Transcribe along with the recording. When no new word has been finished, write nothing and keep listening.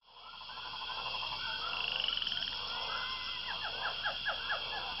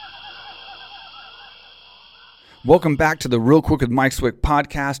Welcome back to the Real Quick with Mike Swick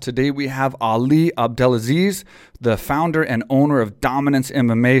podcast. Today we have Ali Abdelaziz, the founder and owner of Dominance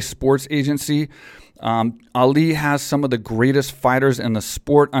MMA Sports Agency. Ali has some of the greatest fighters in the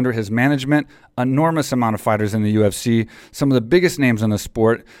sport under his management, enormous amount of fighters in the UFC, some of the biggest names in the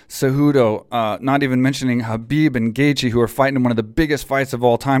sport, Cejudo, not even mentioning Khabib and Gaethje, who are fighting in one of the biggest fights of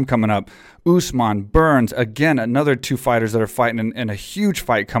all time coming up, Usman, Burns, again, another two fighters that are fighting in a huge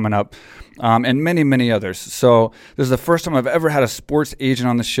fight coming up, and many, many others. So this is the first time I've ever had a sports agent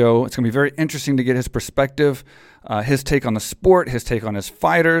on the show. It's going to be very interesting to get his perspective, his take on the sport, his take on his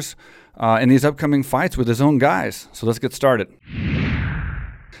fighters, in these upcoming fights with his own guys. So let's get started.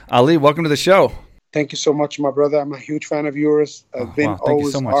 Ali, welcome to the show. Thank you so much, my brother. I'm a huge fan of yours. I've been,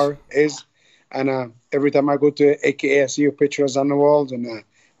 always so are, is. And every time I go to AKA, I see your pictures on the walls, and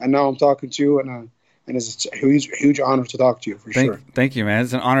now I'm talking to you, and it's a huge honor to talk to you, for sure. Thank you, man.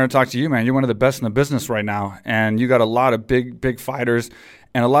 It's an honor to talk to you, man. You're one of the best in the business right now, and you got a lot of big fighters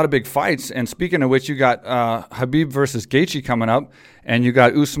and a lot of big fights. And speaking of which, you got Khabib versus Gaethje coming up, and you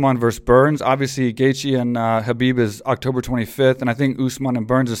got Usman versus Burns. Obviously, Gaethje and Khabib is October 25th, and I think Usman and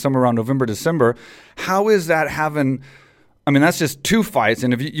Burns is somewhere around November, December. How is that having – I mean, that's just two fights,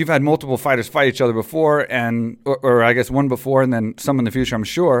 and if you've had multiple fighters fight each other before, or I guess one before and then some in the future, I'm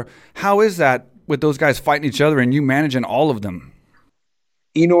sure. How is that with those guys fighting each other and you managing all of them?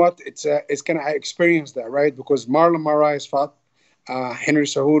 You know what? It's I experienced that, right? Because Marlon Moraes fought Henry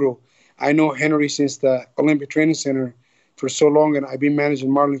Cejudo. I know Henry since the Olympic Training Center for so long, and I've been managing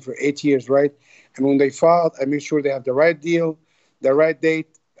Marlon for 8 years, right? And when they fought, I made sure they have the right deal, the right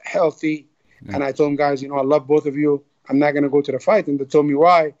date, healthy. Yeah. And I told them, guys, I love both of you. I'm not going to go to the fight. And they told me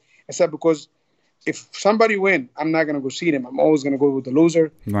why. I said, because if somebody win, I'm not going to go see them. I'm always going to go with the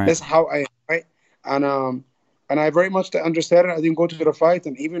loser. Right. That's how I am, right? And I very much understand it. I didn't go to the fight.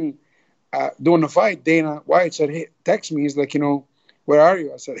 And even during the fight, Dana White said, hey, text me. He's like, where are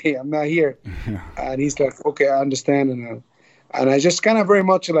you? I said, hey, I'm not here. And he's like, okay, I understand. And I just kind of very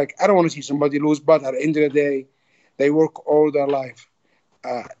much like, I don't want to see somebody lose, but at the end of the day, they work all their life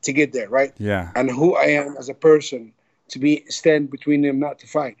to get there, right? Yeah. And who I am as a person to stand between them, not to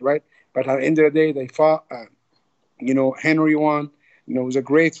fight, right? But at the end of the day, they fought. Henry won. It was a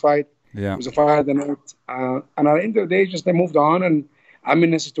great fight. Yeah. It was a fight of the night. And at the end of the day, just they moved on. And I'm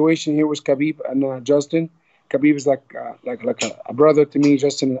in a situation here with Khabib and Justin. Khabib is like a brother to me.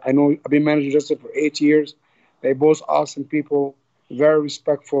 Justin, I know I've been managing Justin for 8 years. They both awesome people, very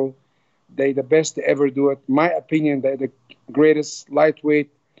respectful. They the best to ever do it. My opinion, they're the greatest lightweight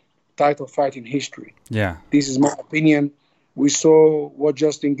title fight in history. Yeah. This is my opinion. We saw what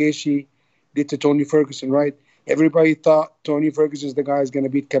Justin Gaethje did to Tony Ferguson, right? Everybody thought Tony Ferguson is the guy who's going to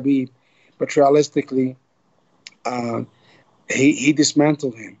beat Khabib. But realistically, he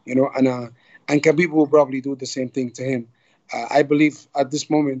dismantled him, and Khabib will probably do the same thing to him. I believe at this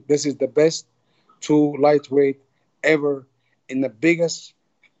moment, this is the best two lightweight ever in the biggest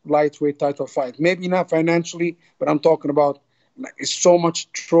lightweight title fight. Maybe not financially, but I'm talking about it's so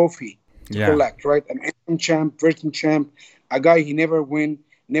much trophy to collect, right? An interim champ, veteran champ, a guy he never win,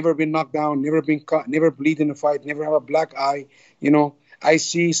 never been knocked down, never been cut, never bleed in a fight, never have a black eye. I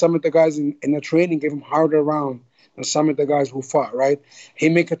see some of the guys in the training give him harder round than some of the guys who fought, right? He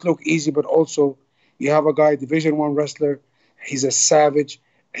make it look easy, but also you have a guy, Division I wrestler. He's a savage.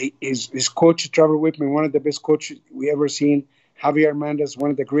 His coach, Trevor Whitman, one of the best coaches we ever seen. Javier Hernandez, one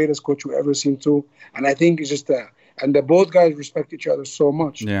of the greatest coaches we ever seen too. And I think it's just that. And both guys respect each other so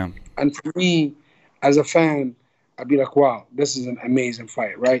much. Yeah. And for me, as a fan, I'd be like, wow, this is an amazing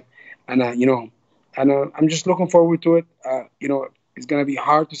fight, right? And, I'm just looking forward to it. It's going to be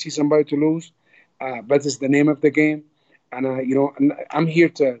hard to see somebody to lose, but it's the name of the game. And, and I'm here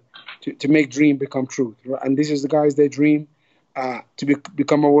to make dream become truth. And this is the guys they dream to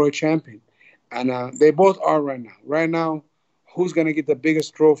become a world champion. And they both are right now. Right now, who's going to get the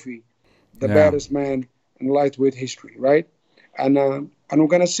biggest trophy, the baddest man in lightweight history, right? And we're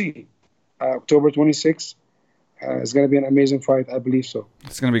going to see. October 26th, it's going to be an amazing fight. I believe so.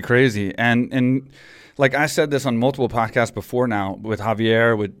 It's going to be crazy. And like I said this on multiple podcasts before now with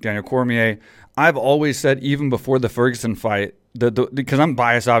Javier, with Daniel Cormier, I've always said even before the Ferguson fight, because I'm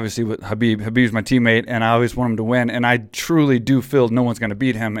biased obviously with Khabib. Khabib's my teammate, and I always want him to win. And I truly do feel no one's going to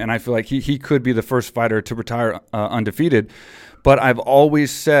beat him. And I feel like he could be the first fighter to retire undefeated. But I've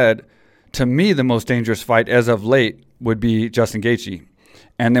always said, to me, the most dangerous fight as of late would be Justin Gaethje.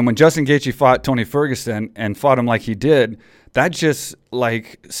 And then when Justin Gaethje fought Tony Ferguson and fought him like he did, that just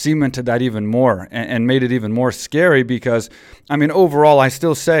like cemented that even more and made it even more scary because, I mean, overall, I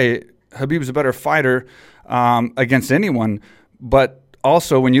still say Khabib's a better fighter against anyone. But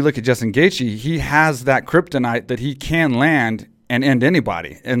also, when you look at Justin Gaethje, he has that kryptonite that he can land and end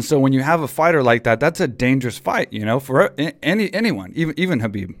anybody. And so when you have a fighter like that, that's a dangerous fight, for anyone, even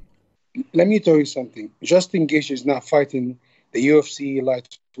Khabib. Let me tell you something. Justin Gaethje is not fighting the UFC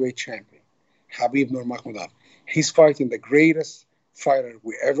lightweight champion, Khabib Nurmagomedov. He's fighting the greatest fighter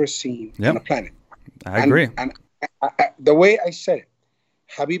we ever seen on the planet. I agree. And the way I said it,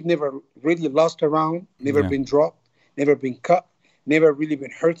 Khabib never really lost a round, never been dropped, never been cut, never really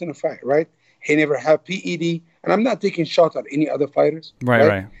been hurt in a fight, right? He never had PED. And I'm not taking shots at any other fighters.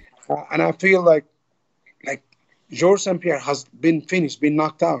 Right. And I feel like Georges St. Pierre has been finished, been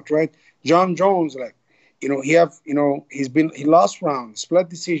knocked out, right? John Jones, he lost rounds, split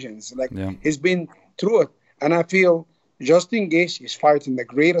decisions, he's been through it. And I feel Justin Gaethje is fighting the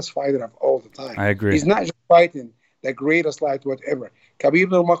greatest fighter of all the time. I agree. He's not just fighting the greatest lightweight ever. Khabib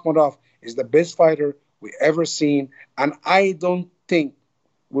Nurmagomedov is the best fighter we ever seen, and I don't think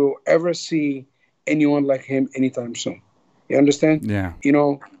we'll ever see anyone like him anytime soon. You understand? Yeah.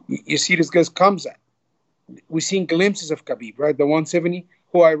 You see this guy comes at. We've seen glimpses of Khabib, right? The 170,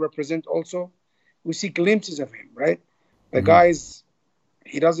 who I represent also. We see glimpses of him, right? The guy's,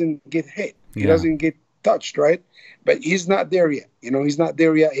 he doesn't get hit. He doesn't get touched, right? But he's not there yet. He's not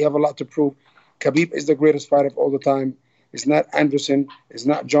there yet. He have a lot to prove. Khabib is the greatest fighter of all the time. It's not Anderson. It's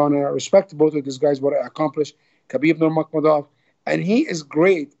not John. I respect both of these guys, what I accomplished. Khabib Nurmagomedov. And he is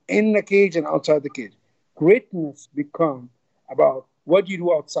great in the cage and outside the cage. Greatness become about what you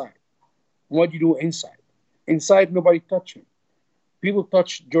do outside, what you do inside. Inside, nobody touch him. People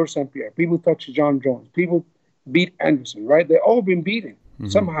touch Georges St. Pierre. People touch John Jones. People beat Anderson, right? They all been beaten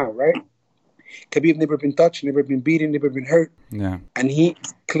somehow, right? Khabib never been touched, never been beaten, never been hurt. Yeah. And he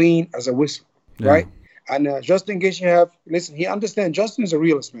clean as a whistle, right? And Justin Gaethje he understands. Justin is a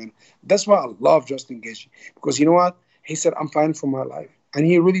realist, man. That's why I love Justin Gaethje. Because you know what? He said, I'm fighting for my life. And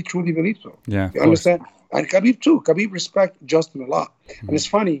he really, truly believes so. Yeah. You understand? And Khabib, too. Khabib respects Justin a lot. And it's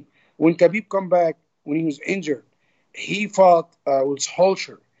funny, when Khabib come back, when he was injured, he fought with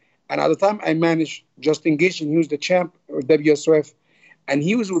Holscher. And at the time, I managed Justin Gaethje. He was the champ of WSOF. And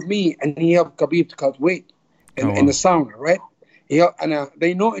he was with me, and he helped Khabib to cut weight in the sauna, right?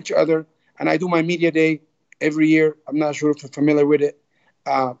 They know each other. And I do my media day every year. I'm not sure if you're familiar with it.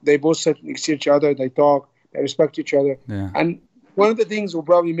 They both sit next to each other. They talk. They respect each other. Yeah. And one of the things will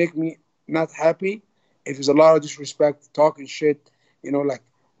probably make me not happy if there's a lot of disrespect, talking shit,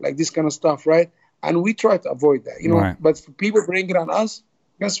 like this kind of stuff, right? And we try to avoid that, Right. But for people bring it on us,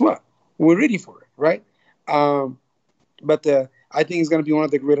 guess what? We're ready for it, right? But I think it's going to be one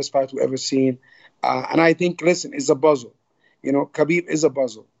of the greatest fights we've ever seen. And I think, listen, it's a puzzle. Khabib is a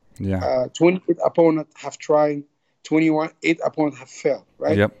puzzle. Yeah. 28 opponents have tried, 8 opponents have failed,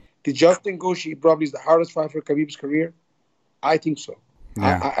 right? Yep. Did Justin Gaethje probably is the hardest fight for Khabib's career? I think so.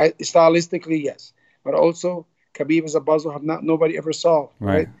 Yeah. Stylistically, yes. But also, Khabib is a puzzle nobody ever solved,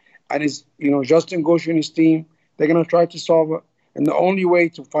 right? And it's, Justin Gaethje and his team, they're going to try to solve it. And the only way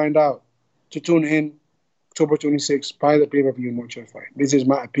to find out, to tune in, October 26th, by the pay-per-view and watch your fight. This is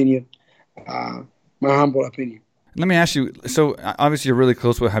my opinion, my humble opinion. Let me ask you, so obviously you're really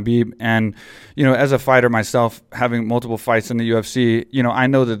close with Khabib, and, as a fighter myself, having multiple fights in the UFC, I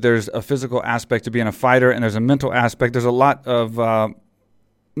know that there's a physical aspect to being a fighter, and there's a mental aspect. There's a lot of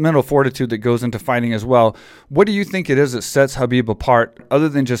mental fortitude that goes into fighting as well. What do you think it is that sets Khabib apart, other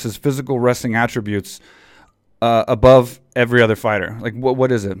than just his physical wrestling attributes, above every other fighter? Like,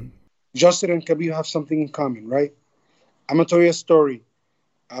 what is it? Justin and Khabib have something in common, right? I'm going to tell you a story.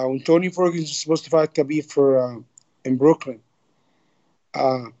 When Tony Ferguson was supposed to fight Khabib in Brooklyn,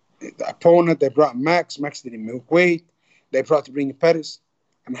 the opponent, they brought Max. Max didn't make weight. They brought to bring Pettis.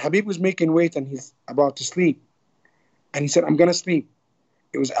 And Khabib was making weight, and he's about to sleep. And he said, I'm going to sleep.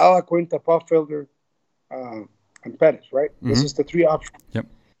 It was Al Aquinta, Paul Felder, and Pettis, right? Mm-hmm. This is the 3 options. Yep.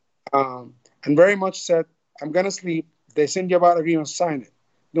 And very much said, I'm going to sleep. They send you about agreement, sign it.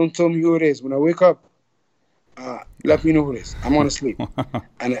 Don't tell me who it is. When I wake up, let me know who it is. I'm going to sleep.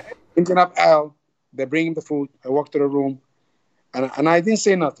 And ended up Al. They bring him the food. I walk to the room. And I didn't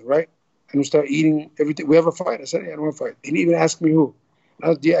say nothing, right? And we start eating everything. We have a fight. I said, yeah, I don't want to fight. He didn't even ask me who. And I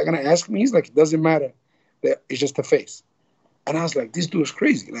was, yeah, going to ask me? He's like, it doesn't matter. It's just a face. And I was like, this dude is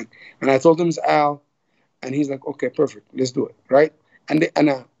crazy. And I told him it's Al. And he's like, okay, perfect. Let's do it, right? And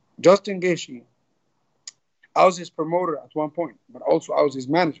Justin Gaethje, I was his promoter at one point, but also I was his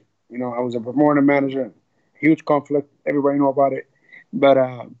manager. I was a promoter and manager. Huge conflict. Everybody know about it. But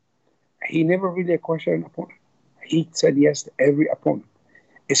he never really questioned an opponent. He said yes to every opponent.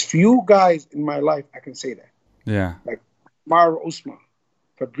 It's few guys in my life I can say that. Yeah. Like Mauro Usman,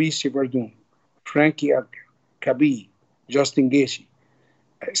 Fabricio Verdun, Frankie Edgar, Khabib, Justin Gaethje.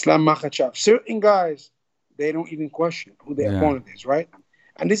 Islam Makhachev. Certain guys, they don't even question who their Yeah. opponent is, right?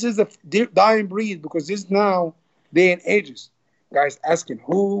 And this is the dying breed because this now day and ages. Guys asking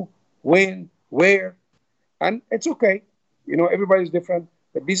who, when, where, and it's okay. Everybody's different.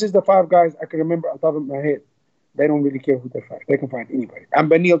 But this is the five guys I can remember on top of my head. They don't really care who they fight. They can fight anybody. And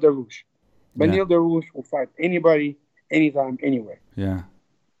Benil Darush. Yeah. Benil Darush will fight anybody, anytime, anywhere. Yeah.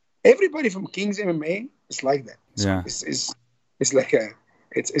 Everybody from King's MMA is like that. Yeah. It's like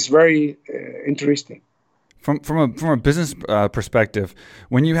it's very interesting. From a business perspective,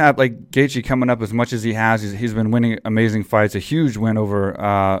 when you have like Gaethje coming up as much as he has, he's been winning amazing fights, a huge win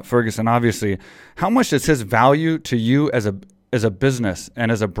over Ferguson, obviously. How much does his value to you as a business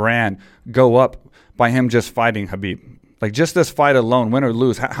and as a brand go up by him just fighting Khabib? Like just this fight alone, win or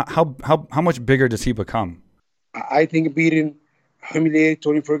lose, how much bigger does he become? I think beating humiliate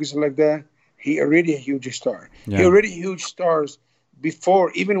Tony Ferguson like that, he already a huge star. Yeah. He already huge stars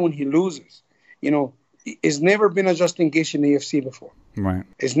before, even when he loses. It's never been a Justin Gaethje in the UFC before. Right.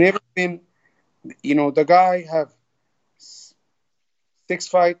 It's never been, the guy have 6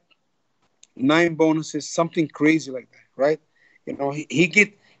 fights, 9 bonuses, something crazy like that, right? He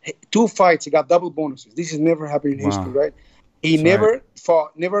get 2 fights, he got double bonuses. This has never happened in history, right? He never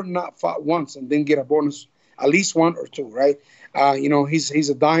not fought once and then get a bonus, at least 1 or 2, right? He's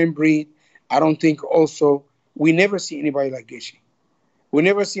a dying breed. I don't think also, we never see anybody like Gaethje. We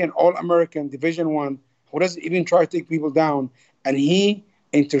never see an All-American Division I who doesn't even try to take people down. And he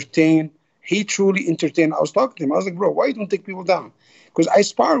truly entertained. I was talking to him. I was like, bro, why you don't take people down? Because I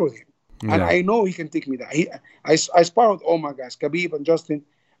spar with him. Yeah. And I know he can take me down. I spar with all my guys, Khabib and Justin.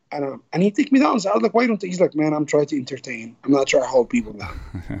 And he take me down. So I was like, why don't you? He's like, man, I'm trying to entertain. I'm not trying to hold people down.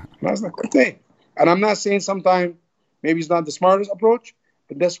 And I was like, okay. And I'm not saying sometimes maybe it's not the smartest approach,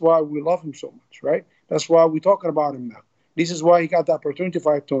 but that's why we love him so much, right? That's why we're talking about him now. This is why he got the opportunity to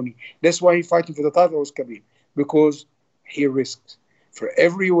fight Tony. That's why he's fighting for the title with Khabib, because he risked. For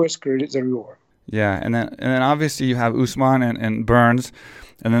every risk, there is a reward. Yeah, and then obviously you have Usman and Burns,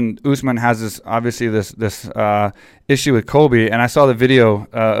 and then Usman has this issue with Colby. And I saw the video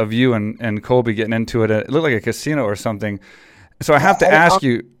of you and Colby getting into it. It looked like a casino or something. So I have to ask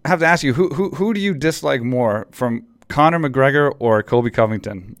you who do you dislike more, from Conor McGregor or Colby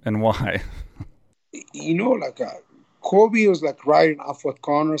Covington, and why? Colby was like riding off what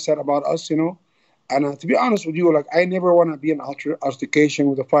Conor said about us, And to be honest with you, I never want to be in altercation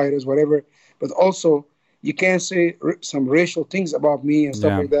with the fighters, whatever. But also, you can't say some racial things about me and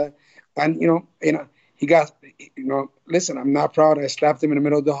stuff like that. And he got, listen, I'm not proud. I slapped him in the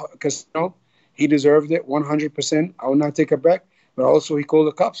middle of the casino. He deserved it 100%. I will not take it back. But also, he called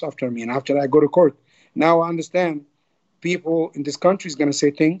the cops after me, and after that, I go to court. Now I understand people in this country is going to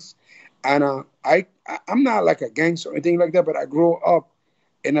say things. And I'm not like a gangster or anything like that, but I grew up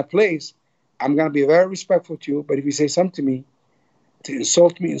in a place, I'm going to be very respectful to you, but if you say something to me, to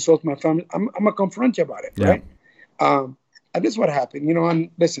insult me, insult my family, I'm going to confront you about it, right? And this is what happened, and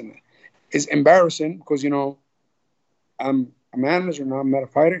listen, it's embarrassing because, I'm a manager now, I'm not a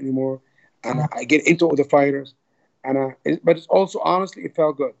fighter anymore, and I get into all the fighters, but it's also, honestly, it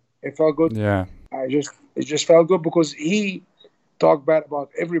felt good. It felt good. Yeah. It just felt good because he talk bad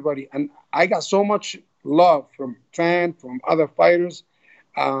about everybody, and I got so much love from fans, from other fighters,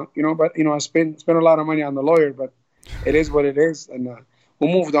 but I spent a lot of money on the lawyer, but it is what it is, and we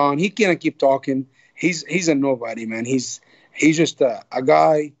moved on. He can't keep talking. He's a nobody, man. He's just a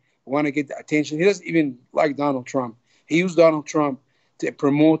guy who want to get the attention. He doesn't even like Donald Trump. He used Donald Trump to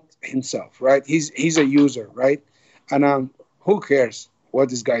promote himself, right? He's a user, right? And who cares what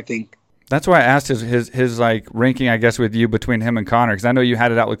this guy think? That's why I asked his like ranking, I guess, with you between him and Conor, because I know you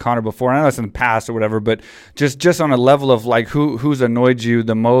had it out with Conor before. I know it's in the past or whatever, but just on a level of like who's annoyed you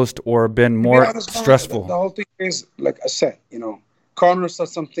the most or been more stressful. The whole thing is, like I said, Conor said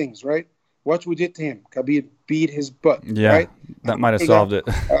some things, right? What we did to him, Khabib beat his butt. Yeah, right? That might have solved it.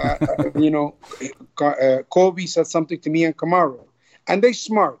 Colby said something to me and Kamaru, and they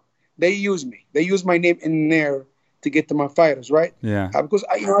smart. They use me. They use my name in there to get to my fighters, right? Yeah. Because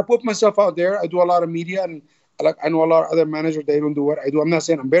I put myself out there. I do a lot of media, and I know a lot of other managers. They don't do what I do. I'm not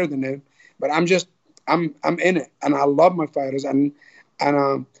saying I'm better than them, but I'm in it, and I love my fighters. And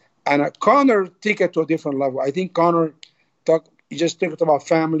Conor take it to a different level. I think Conor he just talked about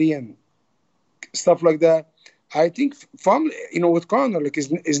family and stuff like that. I think family, with Conor,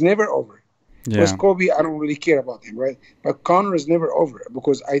 is never over. Yeah. With Colby, I don't really care about him, right? But Conor is never over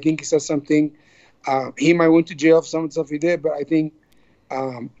because I think he said something. He might went to jail for some of the stuff he did, but I think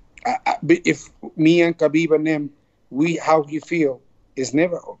if me and Khabib and them, how he feel is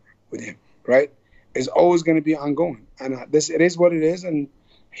never over with him, right? It's always going to be ongoing, and it is what it is, and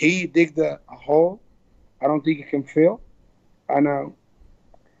He digged a hole. I don't think he can fill. And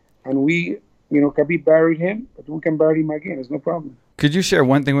we, Khabib buried him, but we can bury him again. There's no problem. Could you share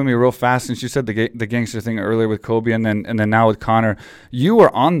one thing with me real fast? Since you said the gangster thing earlier with Kobe, and then now with Conor, you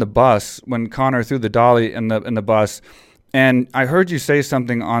were on the bus when Conor threw the dolly in the bus, and I heard you say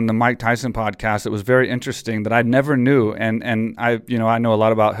something on the Mike Tyson podcast that was very interesting that I never knew, and I know a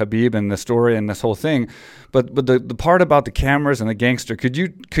lot about Khabib and the story and this whole thing, but the part about the cameras and the gangster, could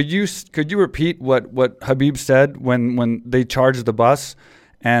you repeat what Khabib said when they charged the bus,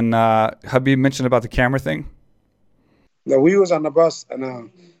 and Khabib mentioned about the camera thing? Now, we was on the bus,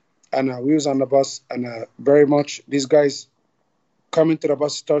 and we was on the bus, and very much these guys come into the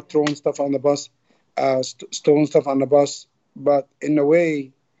bus, start throwing stuff on the bus, storing stuff on the bus. But in a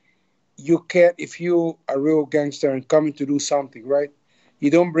way, you can't, if you a real gangster and coming to do something, right? You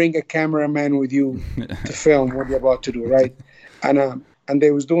don't bring a cameraman with you to film what you're about to do, right? And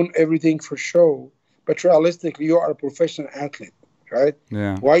they was doing everything for show, but realistically, you are a professional athlete, right?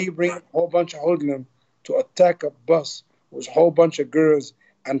 Yeah. Why you bring a whole bunch of hoodlums to attack a bus? Was a whole bunch of girls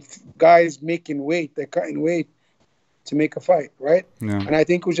and guys making weight, they're cutting weight to make a fight, right? Yeah. And I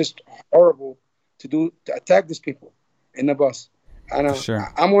think it was just horrible to attack these people in the bus. And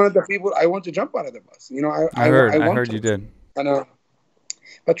sure. I'm one of the people, I want to jump out of the bus. I heard you did. And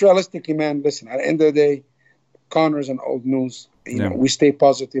but realistically, man, listen, at the end of the day, Conor's an old news. We stay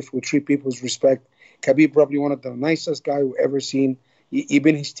positive. We treat people with respect. Khabib probably one of the nicest guy we've ever seen. He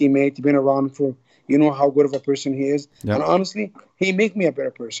been his teammate. He been around for, how good of a person he is. Yep. And honestly, he make me a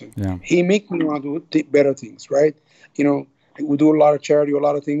better person. Yeah. He make me want to do better things, right? We do a lot of charity, a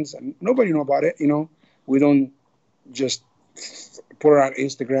lot of things, and nobody know about it. We don't just put it on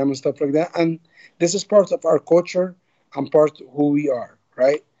Instagram and stuff like that. And this is part of our culture and part of who we are,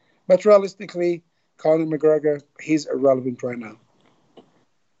 right? But realistically, Conor McGregor, he's irrelevant right now.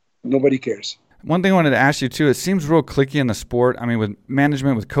 Nobody cares. One thing I wanted to ask you, too, it seems real cliquey in the sport. I mean, with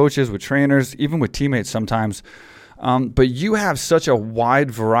management, with coaches, with trainers, even with teammates sometimes. But you have such a wide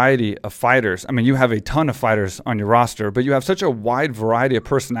variety of fighters. I mean, you have a ton of fighters on your roster, but you have such a wide variety of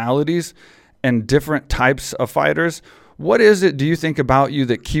personalities and different types of fighters. What is it, do you think, about you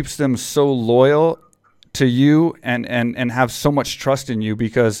that keeps them so loyal to you and have so much trust in you?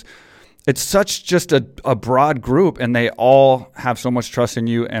 Because it's such just a broad group, and they all have so much trust in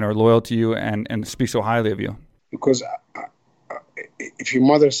you and are loyal to you and speak so highly of you. Because if your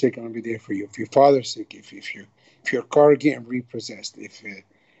mother's sick, I'm gonna be there for you. If your father's sick, if your car getting repossessed,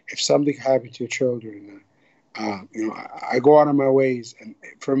 if something happened to your children, I go out of my ways. And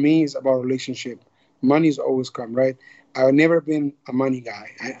for me, it's about relationship. Money's always come, right? I've never been a money guy.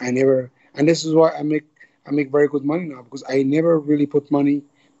 I never, and this is why I make very good money now, because I never really put money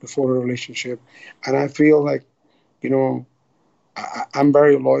before a relationship. And I feel like, I'm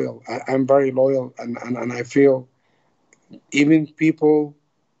very loyal. I'm very loyal. And I feel even people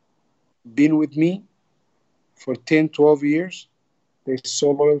been with me for 10, 12 years, they're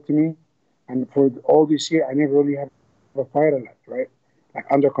so loyal to me. And for all this year, I never really have a fighter left, right? Like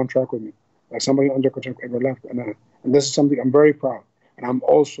under contract with me. Like somebody under contract ever left. And this is something I'm very proud. And I'm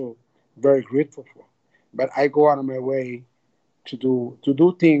also very grateful for. But I go out of my way to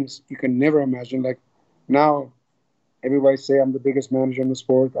do things you can never imagine. Like now, everybody say I'm the biggest manager in the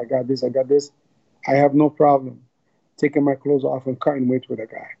sport. I got this. I have no problem taking my clothes off and cutting weight with a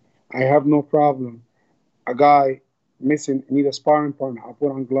guy. I have no problem. A guy missing, need a sparring partner. I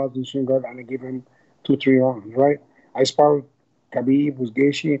put on gloves and shin guard and I give him 2-3 rounds, right? I spar with Khabib, with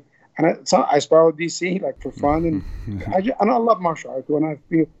Gaethje, and I spar with DC like for fun. And I love martial arts. When I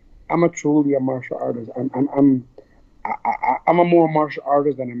feel I'm truly a martial artist. I'm a more martial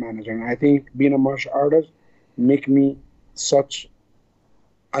artist than a manager, and I think being a martial artist make me such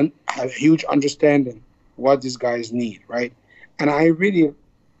a huge understanding what these guys need, right? And I really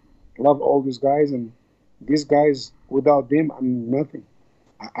love all these guys, and these guys, without them, I'm nothing.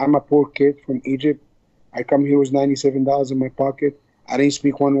 I'm a poor kid from Egypt. I come here with $97 in my pocket. I didn't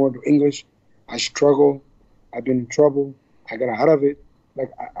speak one word of English. I struggle. I've been in trouble. I got out of it.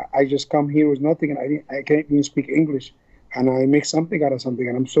 Like I just come here with nothing, and I can't even speak English, and I make something out of something,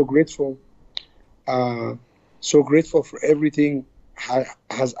 and I'm so grateful for everything I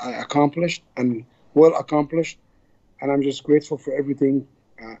accomplished and well accomplished, and I'm just grateful for everything.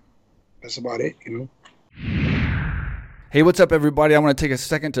 That's about it, Hey, what's up, everybody? I want to take a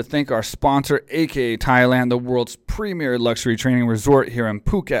second to thank our sponsor, aka Thailand, the world's premier luxury training resort here in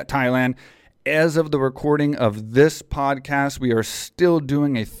Phuket, Thailand. As of the recording of this podcast, we are still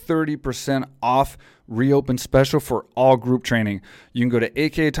doing a 30% off reopen special for all group training. You can go to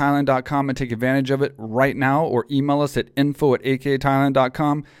akathailand.com and take advantage of it right now, or email us at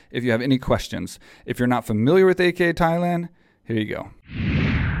info@akathailand.com if you have any questions. If you're not familiar with AK Thailand, here you go.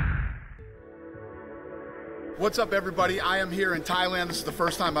 What's up, everybody? I am here in Thailand. This is the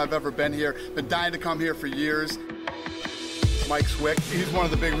first time I've ever been here. Been dying to come here for years. Mike Swick, he's one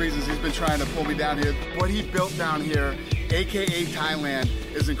of the big reasons he's been trying to pull me down here. What he built down here, AKA Thailand,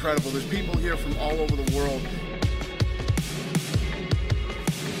 is incredible. There's people here from all over the world.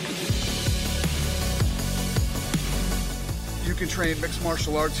 You can train mixed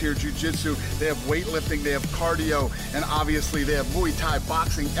martial arts here, jiu-jitsu. They have weightlifting, they have cardio, and obviously they have Muay Thai,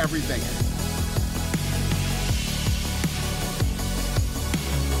 boxing, everything.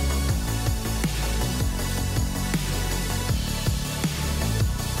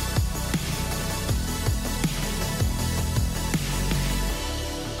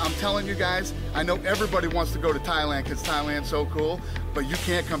 I'm telling you guys, I know everybody wants to go to Thailand because Thailand's so cool, but you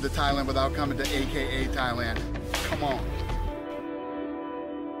can't come to Thailand without coming to AKA Thailand. Come on.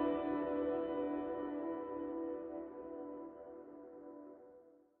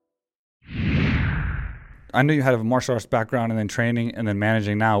 I know you had a martial arts background and then training and then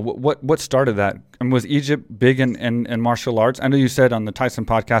managing now. What started that? I mean, was Egypt big in martial arts? I know you said on the Tyson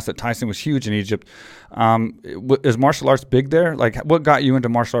podcast that Tyson was huge in Egypt. Is martial arts big there? Like, what got you into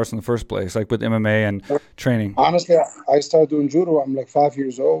martial arts in the first place, like with MMA and training? Honestly, I started doing judo. I'm like 5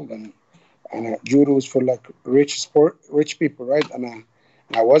 years old, and judo is for like rich people, right? And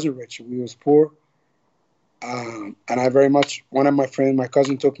I wasn't rich. We was poor. And I very much, one of my friends, my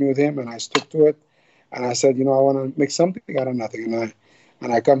cousin took me with him, and I stuck to it. And I said, I want to make something out of nothing.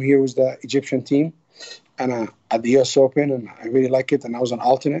 And I come here with the Egyptian team and at the US Open, and I really like it. And I was an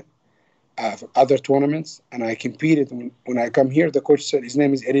alternate for other tournaments. And I competed. When I come here, the coach said, his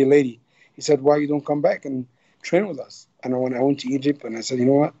name is Eddie Lady. He said, why you don't come back and train with us? And when I went to Egypt, and I said, you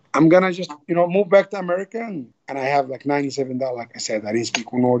know what? I'm going to just, move back to America. And I have like $97. Like I said, I didn't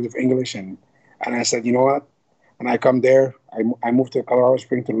speak one word of English. And I said, you know what? And I come there. I moved to Colorado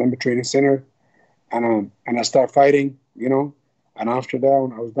Springs to Olympic Training Center. And I started fighting, and after that,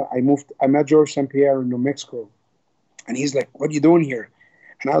 when I was done, I met George St. Pierre in New Mexico, and he's like, what are you doing here?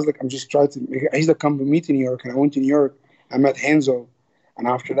 And I was like, I'm just trying to he's like, come to me to New York, and I went to New York, I met Henzo, and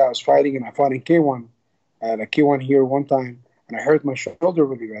after that, I was fighting, and I fought in K1, the K1 here one time, and I hurt my shoulder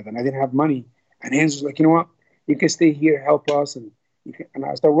really bad, and I didn't have money, and Henzo's like, you know what, you can stay here, help us, and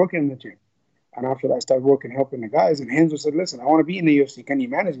I started working in the gym, and after that, I started working, helping the guys, and Henzo said, listen, I want to be in the UFC, can you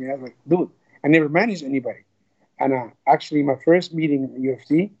manage me? I was like, dude, I never managed anybody. And actually, my first meeting in the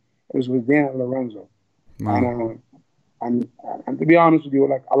UFC, it was with Dana Lorenzo. Wow. And to be honest with you,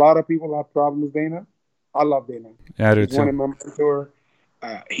 like a lot of people have problems with Dana. I love Dana. Yeah, I do too. He's one of my mentors.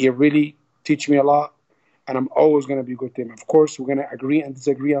 He really teach me a lot, and I'm always going to be good to him. Of course, we're going to agree and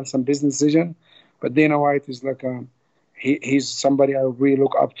disagree on some business decision, but Dana White is like he's somebody I really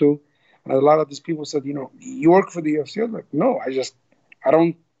look up to. And a lot of these people said, you work for the UFC. I was like, no, I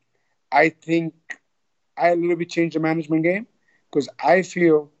don't. I think I a little bit changed the management game because I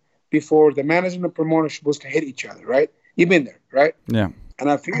feel before the manager and promoter are supposed to hit each other, right? You've been there, right? Yeah.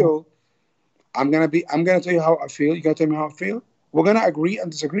 And I feel I'm gonna tell you how I feel. You're gonna tell me how I feel. We're gonna agree and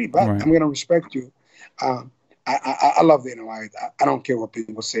disagree, but right. I'm gonna respect you. I love Dana White. I don't care what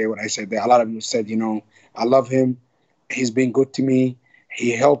people say, what I said there. A lot of people said, I love him. He's been good to me.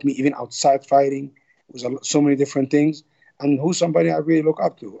 He helped me even outside fighting. It was so many different things. And who's somebody I really look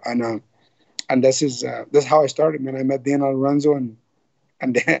up to, and this is how I started. Man, I met Dana Lorenzo, and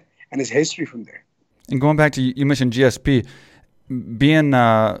his history from there. And going back to you mentioned GSP, being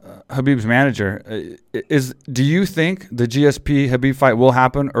Khabib's manager, do you think the GSP Khabib fight will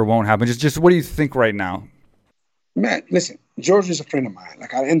happen or won't happen? Just what do you think right now? Man, listen, George is a friend of mine.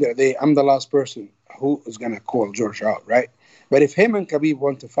 Like at the end of the day, I'm the last person who is gonna call George out, right? But if him and Khabib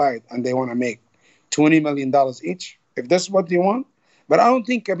want to fight and they want to make $20 million each. If that's what they want, but I don't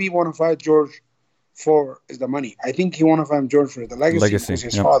think Khabib want to fight George for is the money. I think he want to fight George for the legacy because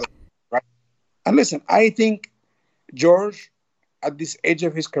his father, right? And listen, I think George, at this age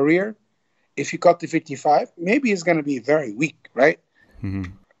of his career, if he cut to 55, maybe he's going to be very weak, right?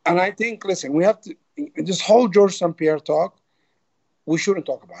 Mm-hmm. And I think, listen, we have to just hold George St. Pierre talk. We shouldn't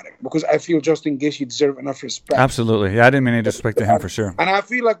talk about it because I feel Justin Gaethje deserves enough respect. Absolutely, yeah, I didn't mean any disrespect to him for sure. And I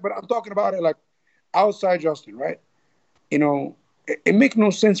feel like, but I'm talking about it like outside Justin, right? It makes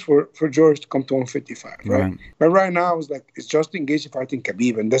no sense for George to come to 155, right? But right now, it's Justin Gaethje fighting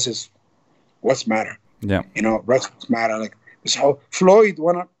Khabib, and this is what's matter. Yeah. Wrestling's matter. Like, So Floyd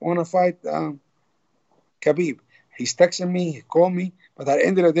wanna fight Khabib. He's texting me, he called me, but at the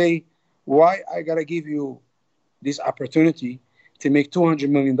end of the day, why I gotta give you this opportunity to make $200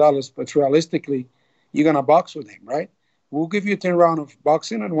 million, but realistically, you're gonna box with him, right? We'll give you 10 rounds of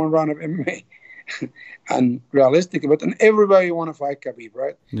boxing and 1 round of MMA. And realistically, but and everybody want to fight Khabib,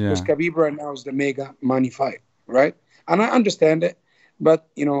 right? Yeah. Because Khabib right now is the mega money fight, right? And I understand it, but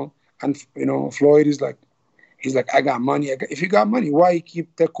Floyd is like, he's like, I got money. If you got money, why you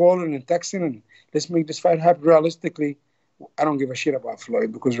keep calling and texting and let's make this fight happen? Realistically, I don't give a shit about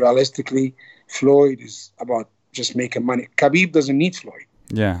Floyd, because realistically, Floyd is about just making money. Khabib doesn't need Floyd.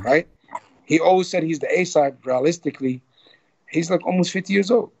 Yeah. Right? He always said he's the A side. Realistically, he's like almost 50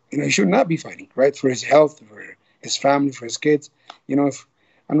 years old. He should not be fighting, right? For his health, for his family, for his kids.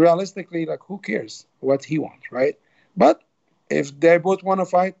 And realistically, like, who cares what he wants, right? But if they both want to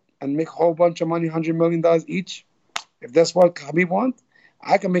fight and make a whole bunch of money, $100 million each, if that's what Khabib wants,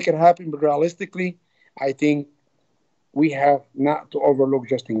 I can make it happen. But realistically, I think we have not to overlook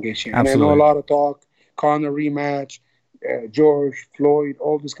Justin Gaethje. And I know a lot of talk, Conor rematch, George, Floyd,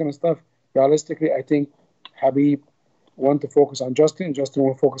 all this kind of stuff. Realistically, I think Khabib want to focus on Justin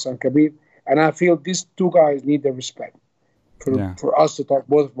will focus on Khabib. And I feel these two guys need the respect for us to talk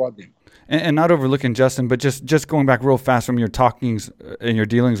both about them. And not overlooking Justin, but just going back real fast from your talkings and your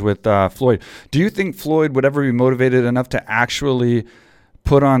dealings with Floyd, do you think Floyd would ever be motivated enough to actually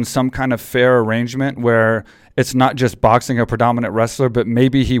put on some kind of fair arrangement where it's not just boxing a predominant wrestler, but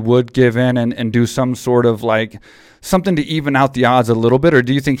maybe he would give in and do some sort of like something to even out the odds a little bit? Or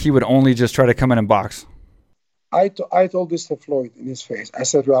do you think he would only just try to come in and box? I told this to Floyd in his face. I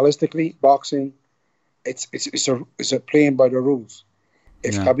said, realistically, boxing, it's a playing by the rules.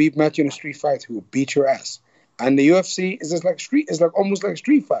 If Khabib met you in a street fight, he will beat your ass. And the UFC is just like almost like a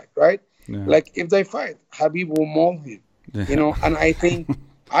street fight, right? Yeah. Like if they fight, Khabib will maul him. Yeah. And I think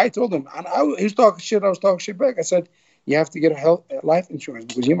I told him, and he was talking shit. I was talking shit back. I said, you have to get life insurance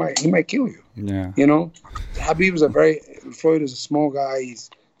because he might kill you. Yeah. Khabib Floyd is a small guy. He's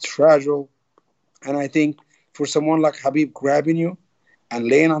fragile, and I think for someone like Khabib grabbing you and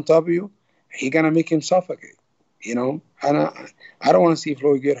laying on top of you, he gonna make him suffocate. And I don't want to see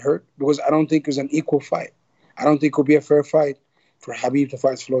Floyd get hurt because I don't think it's an equal fight. I don't think it'll be a fair fight for Khabib to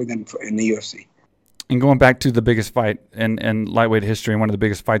fight Floyd in the UFC. And going back to the biggest fight in lightweight history and one of the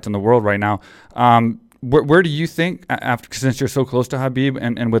biggest fights in the world right now, where do you think, since you're so close to Khabib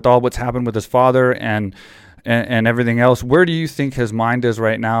and with all what's happened with his father and everything else, where do you think his mind is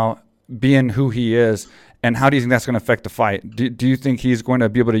right now, being who he is? And how do you think that's going to affect the fight? Do you think he's going to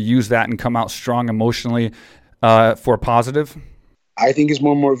be able to use that and come out strong emotionally for positive? I think he's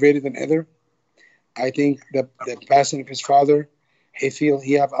more motivated than ever. I think the passing of his father, he feels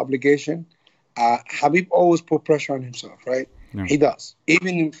he have obligation. Khabib always put pressure on himself, right? Yeah. He does.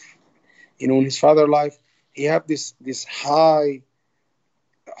 Even in his father's life, he have this high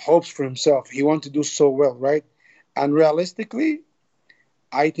hopes for himself. He wants to do so well, right? And realistically,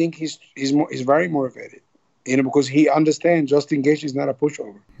 I think he's very motivated. Because he understands Justin Gaethje is not a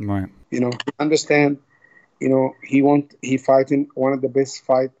pushover. Right. He understand. He fighting one of the best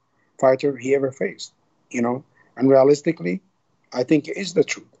fighter he ever faced. And realistically, I think it is the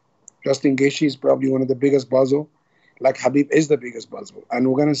truth. Justin Gaethje is probably one of the biggest puzzle, like Khabib is the biggest puzzle, and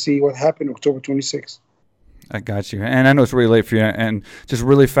we're gonna see what happened October 26th. I got you, and I know it's really late for you. And just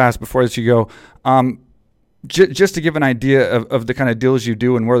really fast before I let you go. Just to give an idea of the kind of deals you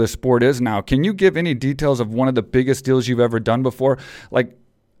do and where the sport is now, can you give any details of one of the biggest deals you've ever done before? Like,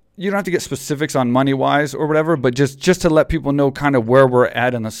 you don't have to get specifics on money-wise or whatever, but just to let people know kind of where we're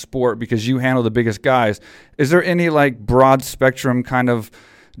at in the sport because you handle the biggest guys. Is there any, like, broad spectrum kind of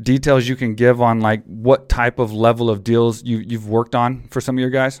details you can give on, like, what type of level of deals you've worked on for some of your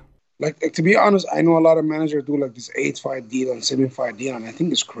guys? Like, to be honest, I know a lot of managers do like this 8-fight deal and 7-fight deal, and I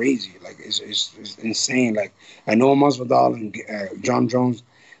think it's crazy. Like, it's insane. Like, I know Masvidal and John Jones,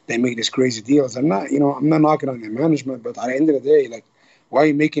 they make these crazy deals. I'm not knocking on their management, but at the end of the day, like, why are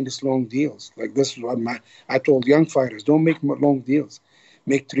you making these long deals? Like, this is what I told young fighters: don't make long deals.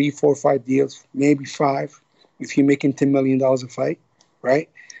 Make 3-4 fight deals, maybe 5, if you're making $10 million a fight, right?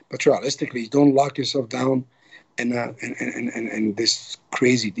 But realistically, don't lock yourself down and this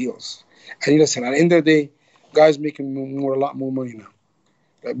crazy deals. And listen, at the end of the day, guys making a lot more money now.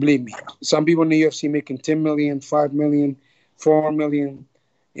 Like, believe me, some people in the UFC making 10 million, 5 million, 4 million,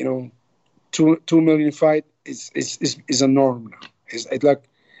 2 million fight is a norm now. It's like,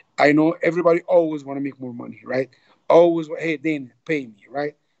 I know everybody always want to make more money, right? Always, hey, Dana, pay me,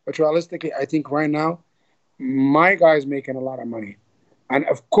 right? But realistically, I think right now, my guys making a lot of money. And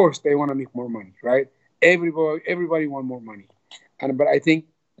of course, they want to make more money, right? everybody want more money, but I think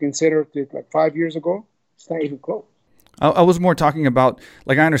consider it like 5 years ago, it's not even close. I was more talking about,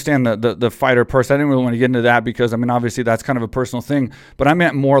 like, I understand the fighter person. I didn't really want to get into that because, I mean, obviously that's kind of a personal thing. But I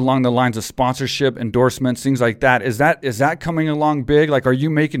meant more along the lines of sponsorship, endorsements, things like that. Is that coming along big? Like, are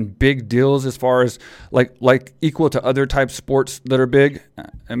you making big deals as far as, like equal to other type sports that are big?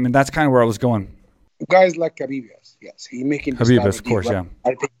 I mean, that's kind of where I was going. Guys like Khabib, yes. He making this Khabib, type of course, deal.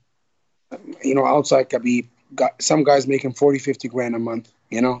 yeah. I think, outside Khabib, some guys making 40, 50 grand a month,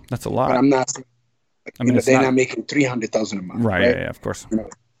 That's a lot. But I'm not saying, I mean, they're not making 300,000 a month. Right, right? yeah, of course.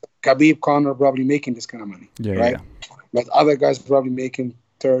 Khabib, Conor probably making this kind of money, right? Yeah. But other guys probably making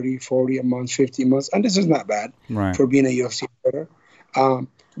 30, 40 a month, 50 a month, and this is not bad for being a UFC fighter.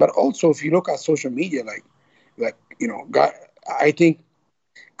 But also, if you look at social media, I think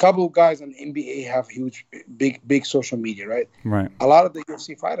a couple of guys in the NBA have big social media, right? Right. A lot of the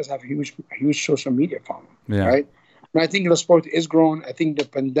UFC fighters have huge social media following, right? And I think the sport is growing. I think the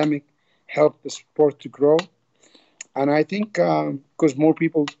pandemic helped the sport to grow, and I think because more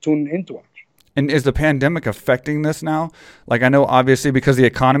people tune into it. And is the pandemic affecting this now? Like, I know obviously because the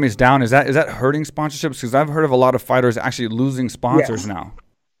economy is down, is that hurting sponsorships? Because I've heard of a lot of fighters actually losing sponsors now.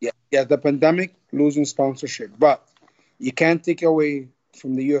 Yeah, the pandemic losing sponsorship, but you can't take away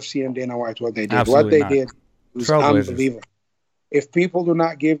from the UFC and Dana White what they did. Absolutely what they did was unbelievable. If people do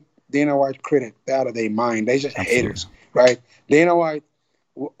not give Dana White credit, they're out of their mind. They're just haters, right? Dana White,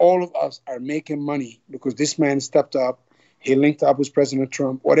 all of us are making money because this man stepped up. He linked up with President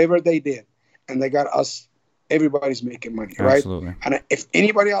Trump, whatever they did, and they got us. Everybody's making money, right? Absolutely. And if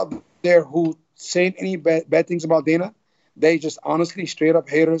anybody out there who saying any bad things about Dana, they just honestly straight up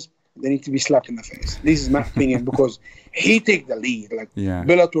haters. They need to be slapped in the face. This is my opinion because he take the lead. Like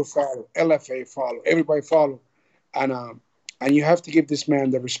Bellator follow, LFA follow, everybody follow, and you have to give this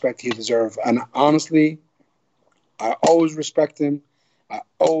man the respect he deserves. And honestly, I always respect him. I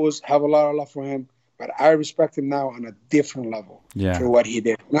always have a lot of love for him, but I respect him now on a different level for what he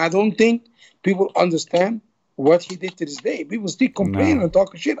did. And I don't think people understand what he did to this day. People still complaining and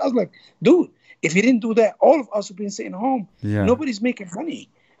talking shit. I was like, dude, if he didn't do that, all of us have been sitting home. Nobody's making money.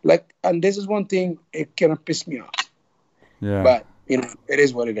 And this is one thing, it kind of pissed me off. Yeah. But, it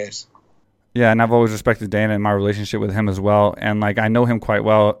is what it is. Yeah, and I've always respected Dana and my relationship with him as well. And, I know him quite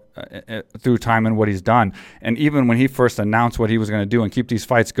well through time and what he's done. And even when he first announced what he was going to do and keep these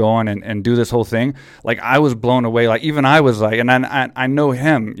fights going and do this whole thing, I was blown away. Even I was and I know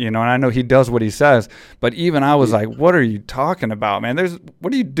him, and I know he does what he says. But even I was what are you talking about, man?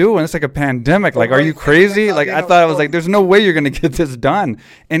 What are you doing? It's like a pandemic. Are you crazy? I thought I was there's no way you're going to get this done.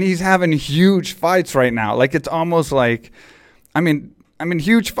 And he's having huge fights right now. It's almost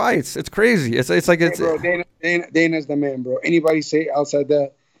huge fights. It's crazy. It's bro, Dana's the man, bro. Anybody say outside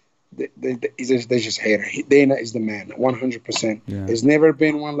that, they just hater. Dana is the man, 100%. Yeah. There's never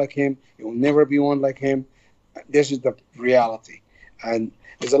been one like him. There will never be one like him. This is the reality. And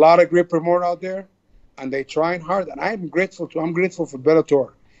there's a lot of great promoters out there, and they're trying hard. And I'm grateful for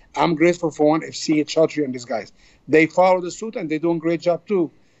Bellator. I'm grateful for ONE FC, Chaudhry, and these guys. They follow the suit, and they're doing a great job too.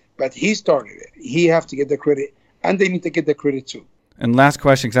 But he started it. He have to get the credit, and they need to get the credit too. And last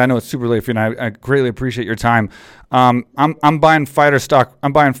question, because I know it's super late for you, and I greatly appreciate your time. I'm buying fighter stock.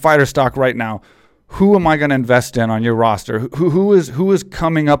 I'm buying fighter stock right now. Who am I going to invest in on your roster? Who is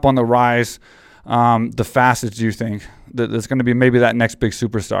coming up on the rise the fastest? Do you think that's going to be maybe that next big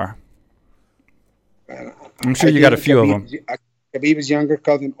superstar? I'm sure you got a few of them. Khabib is younger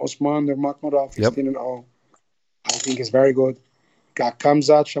cousin Usman Nurmagomedov. He's 10-0. I think he's very good. Got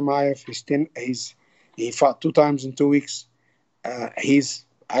Khamzat Chimaev. He fought 2 times in 2 weeks.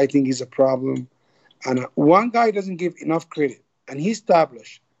 I think he's a problem. And one guy doesn't give enough credit, and he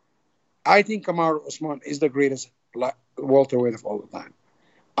established. I think Kamaru Usman is the greatest welterweight of all the time.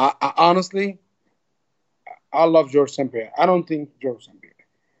 I honestly, I love George St. Pierre. I don't think George St. Pierre,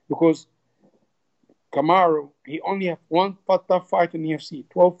 because Kamaru, he only had one tough fight in the UFC,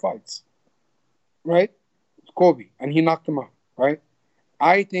 12 fights, right? Kobe, and he knocked him out, right?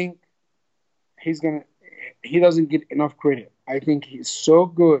 I think he doesn't get enough credit. I think he's so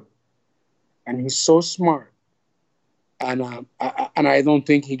good, and he's so smart, and I don't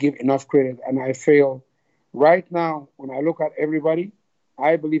think he give enough credit. And I feel right now, when I look at everybody,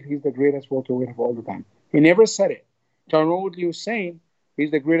 I believe he's the greatest welterweight of all the time. He never said it. Tyron Woodley was saying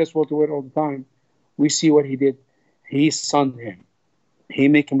he's the greatest welterweight all the time. We see what he did. He sunned him. He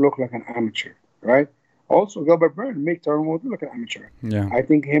make him look like an amateur, right? Also, Gilbert Burns make Tyron Woodley look like an amateur. Yeah. I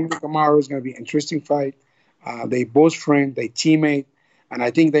think him and Kamaru is going to be an interesting fight. They both friends, they teammate, and I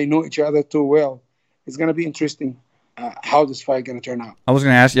think they know each other too well. It's going to be interesting how this fight going to turn out. I was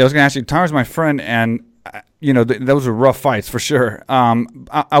going to ask you. Tyron's my friend, and those were rough fights for sure.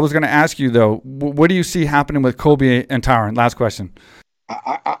 I was going to ask you though, what do you see happening with Colby and Tyron? Last question.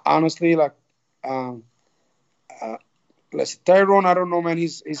 I honestly, like, Tyrone, I don't know, man.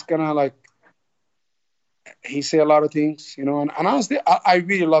 He's gonna, like, he say a lot of things, and honestly, I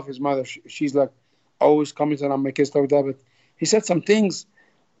really love his mother. She's like always commenting on my kids talk that, but he said some things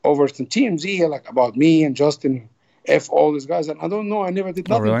over some TMZ, like, about me and Justin, all these guys, and I don't know. I never did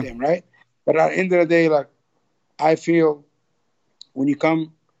nothing to him, right? But at the end of the day, like, I feel when you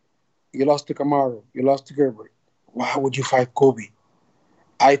lost to Kamaru, you lost to Gerber. Why would you fight Kobe?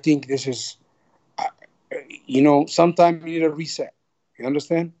 I think this is, sometimes you need a reset. You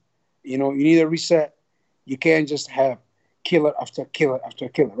understand? You need a reset. You can't just have killer after killer after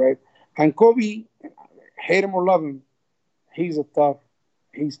killer, right? And Kobe, hate him or love him, he's tough,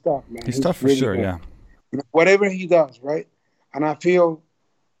 man. He's tough for really sure, good. Yeah. Whatever he does, right? And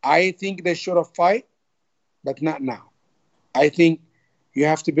I think they should have fight, but not now. I think you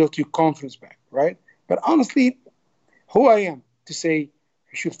have to build your confidence back, right? But honestly, who I am to say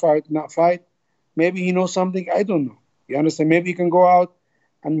he should fight, not fight? Maybe he knows something I don't know. You understand? Maybe he can go out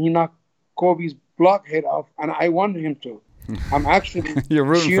and he knock Kobe's blockhead off, and I want him to. I'm actually you're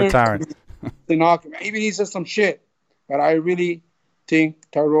rooting for Tyron to knock him. Even he says some shit, but I really think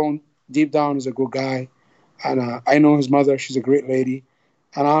Tyrone deep down is a good guy, and I know his mother. She's a great lady,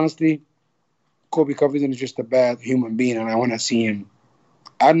 and honestly, Kobe Covington is just a bad human being, and I want to see him.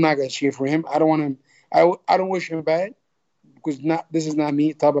 I'm not gonna cheer for him. I don't want him. I don't wish him bad, because this is not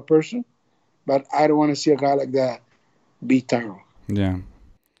me type of person, but I don't want to see a guy like that beat Tyrone. Yeah.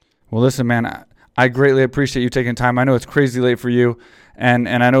 Well, listen, man, I greatly appreciate you taking time. I know it's crazy late for you, and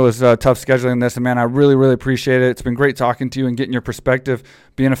I know it's tough scheduling this. And, man, I really, really appreciate it. It's been great talking to you and getting your perspective,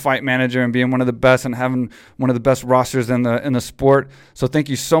 being a fight manager and being one of the best and having one of the best rosters in the sport. So thank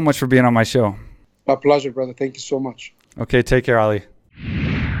you so much for being on my show. My pleasure, brother. Thank you so much. Okay, take care, Ali.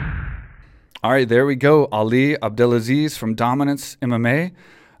 All right, there we go. Ali Abdelaziz from Dominance MMA,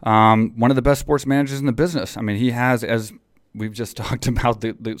 one of the best sports managers in the business. I mean, he has, as we've just talked about,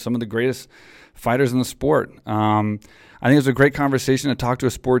 some of the greatest fighters in the sport. I think it was a great conversation to talk to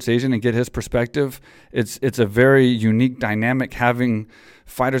a sports agent and get his perspective. It's a very unique dynamic having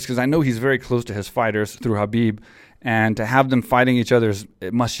fighters, because I know he's very close to his fighters through Khabib, and to have them fighting each other,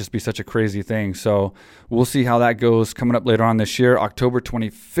 it must just be such a crazy thing. So we'll see how that goes coming up later on this year. October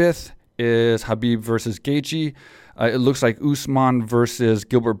 25th is Khabib versus Gaethje. It looks like Usman versus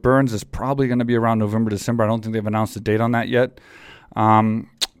Gilbert Burns is probably going to be around November, December. I don't think they've announced a date on that yet.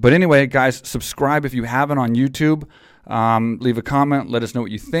 But anyway, guys, subscribe if you haven't on YouTube. Leave a comment. Let us know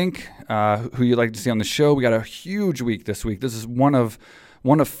what you think, who you'd like to see on the show. We got a huge week this week. This is one of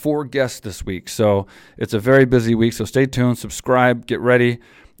 4 guests this week. So it's a very busy week. So stay tuned, subscribe, get ready.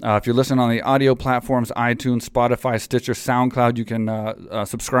 If you're listening on the audio platforms, iTunes, Spotify, Stitcher, SoundCloud, you can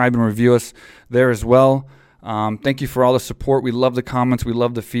subscribe and review us there as well. Thank you for all the support. We love the comments. We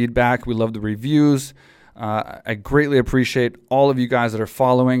love the feedback. We love the reviews. I greatly appreciate all of you guys that are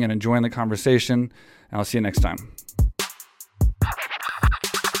following and enjoying the conversation. And I'll see you next time.